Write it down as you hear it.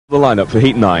The lineup for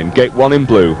Heat 9, Gate 1 in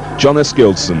blue, Jonas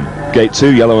Gildson, Gate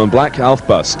 2 yellow and black, Alf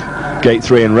Busk, Gate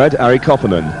 3 in red, Ari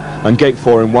Koppanen, and Gate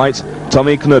 4 in white,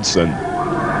 Tommy Knudsen.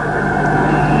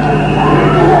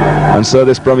 And so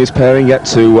this Brummies pairing yet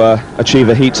to achieve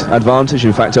a heat advantage.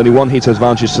 In fact, only one heat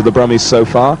advantage to the Brummies so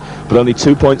far, but only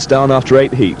 2 points down after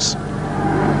 8 heats.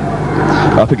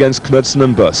 Up against Knudsen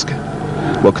and Busk.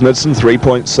 Well, Knudsen 3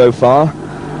 points so far,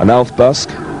 and Alf Busk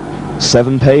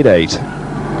 7 paid 8.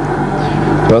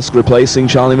 Busk replacing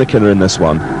Charlie McKinnon in this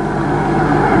one.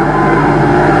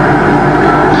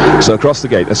 So across the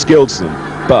gate, Gildson,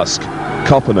 Busk,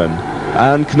 Koppanen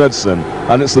and Knudsen,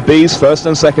 and it's the Bees first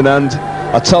and second, and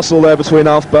a tussle there between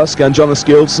Alf Busk and Jonas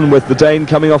Gildson, with the Dane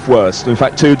coming off worst. In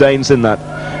fact, 2 Danes in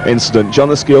that incident.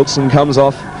 Jonas Gildson comes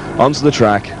off onto the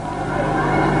track,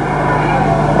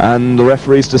 and the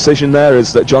referee's decision there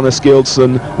is that Jonas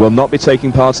Gildson will not be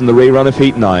taking part in the rerun of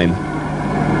Heat 9.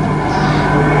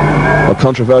 A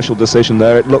controversial decision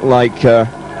there. It looked like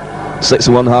 6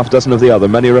 of one, half dozen of the other.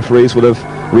 Many referees would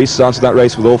have restarted that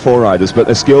race with all 4 riders, but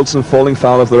Gildson falling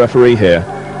foul of the referee here.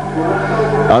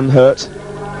 Unhurt,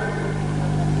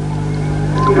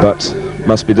 but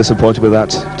must be disappointed with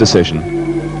that decision.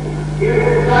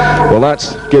 Well,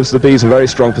 that gives the Bees a very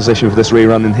strong position for this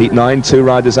rerun in Heat 9. 2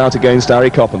 riders out against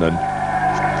Ari Koppanen.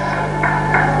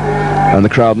 And the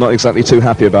crowd not exactly too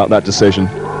happy about that decision.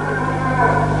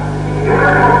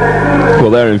 Well,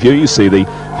 there in view you see the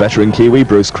veteran Kiwi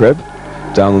Bruce Cribb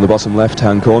down on the bottom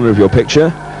left-hand corner of your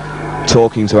picture,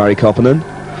 talking to Ari Koppanen.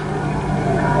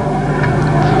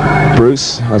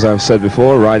 Bruce, as I've said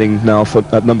before, riding now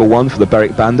at number 1 for the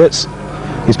Berwick Bandits.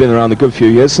 He's been around a good few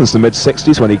years, since the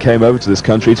mid-60s, when he came over to this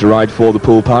country to ride for the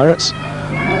Poole Pirates.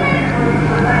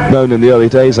 Known in the early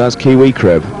days as Kiwi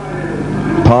Cribb,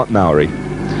 part Maori.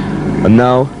 And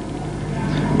now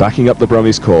backing up the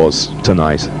Brummies cause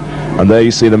tonight. And there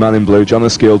you see the man in blue,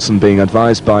 Jonas Gildson, being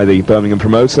advised by the Birmingham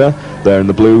promoter, there in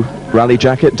the blue rally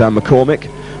jacket, Dan McCormick,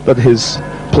 that his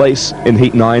place in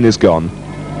Heat 9 is gone.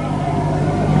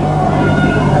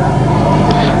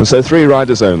 And so 3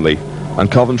 riders only,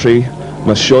 and Coventry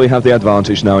must surely have the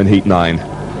advantage now in Heat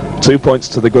 9. 2 points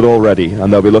to the good already,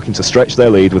 and they'll be looking to stretch their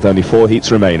lead with only 4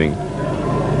 heats remaining.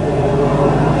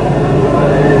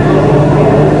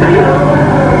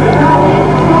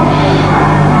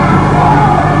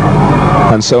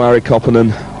 And so Ari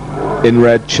Koppanen in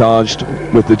red, charged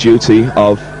with the duty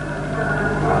of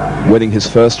winning his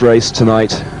first race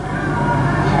tonight.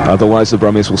 Otherwise the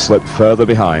Brummies will slip further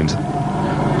behind.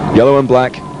 Yellow and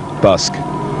black, Busk.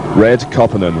 Red,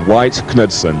 Koppanen. White,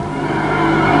 Knudsen.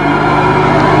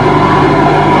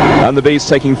 And the Bees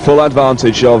taking full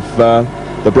advantage of the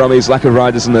Brummies' lack of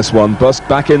riders in this one. Busk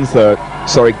back in third.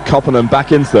 Sorry, Koppanen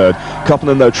back in third.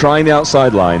 Koppanen, though, trying the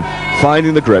outside line,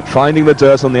 finding the grip, finding the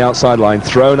dirt on the outside line,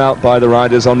 thrown out by the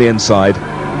riders on the inside,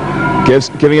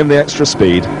 giving him the extra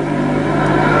speed.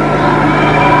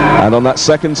 And on that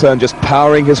second turn, just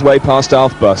powering his way past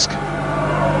Alf Busk.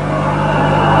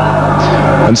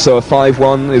 And so a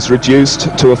 5-1 is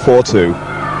reduced to a 4-2.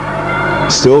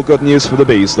 Still good news for the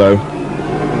Bees, though.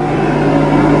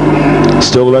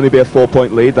 Still will only be a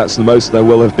 4-point lead. That's the most there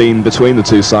will have been between the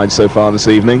 2 sides so far this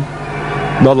evening.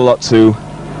 Not a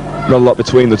lot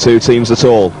between the 2 teams at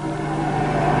all.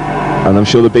 And I'm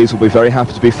sure the Bees will be very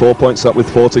happy to be 4 points up with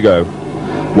 4 to go.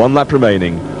 1 lap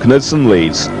remaining. Knudsen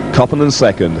leads. Koppanen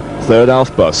second. Third,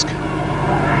 Alf Busk.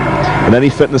 And any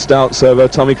fitness doubts over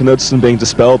Tommy Knudsen being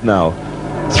dispelled now.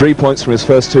 3 points from his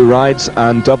first 2 rides,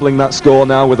 and doubling that score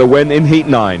now with a win in Heat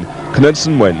 9.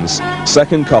 Knudsen wins.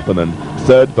 Second, Koppanen.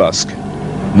 Third, Busk.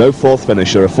 No 4th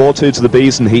finisher. A 4-2 to the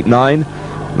Bees in Heat 9.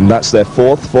 And that's their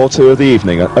 4th 4-2 of the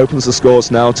evening. It opens the scores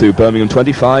now to Birmingham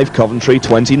 25, Coventry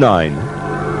 29.